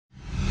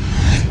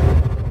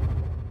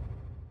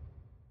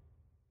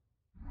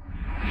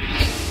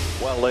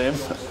Well,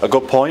 Liam, a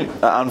good point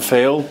at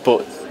Anfield,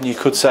 but you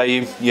could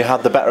say you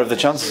had the better of the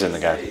chances in the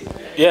game.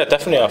 Yeah,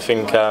 definitely. I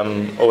think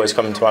always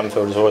coming to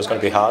Anfield is always going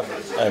to be hard,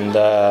 and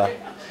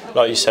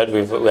like you said,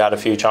 we had a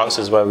few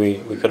chances where we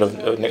could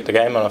have nicked the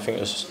game, and I think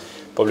it was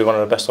probably one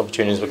of the best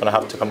opportunities we're going to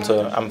have to come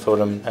to Anfield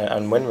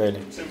and win,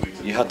 really.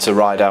 You had to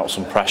ride out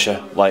some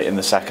pressure late in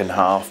the second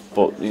half,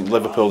 but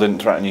Liverpool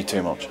didn't threaten you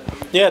too much.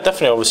 Yeah,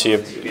 definitely. Obviously,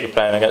 you're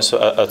playing against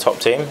a top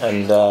team,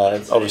 and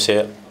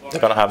obviously they're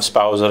going to have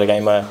spells of the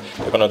game where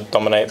they're going to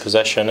dominate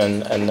possession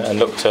and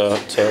look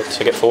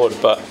to get forward.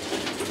 But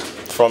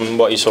from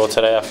what you saw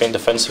today, I think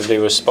defensively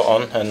was spot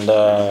on, and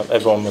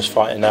everyone was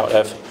fighting out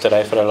there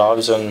today for their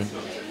lives. And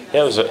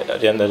yeah, it was,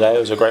 at the end of the day, it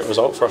was a great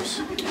result for us.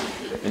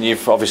 And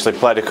you've obviously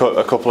played a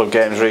couple of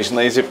games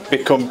recently. Is it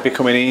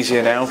becoming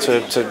easier now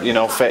to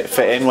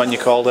fit in when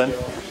you're called in?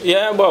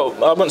 Yeah, well,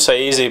 I wouldn't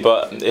say easy,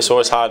 but it's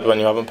always hard when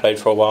you haven't played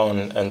for a while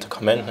and to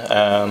come in.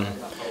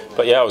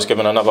 But yeah, I was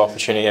given another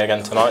opportunity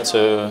again tonight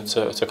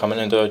to come in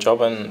and do a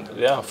job, and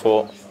yeah, I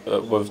thought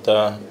with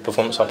the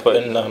performance I put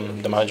in,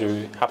 the manager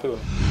would be happy with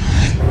me.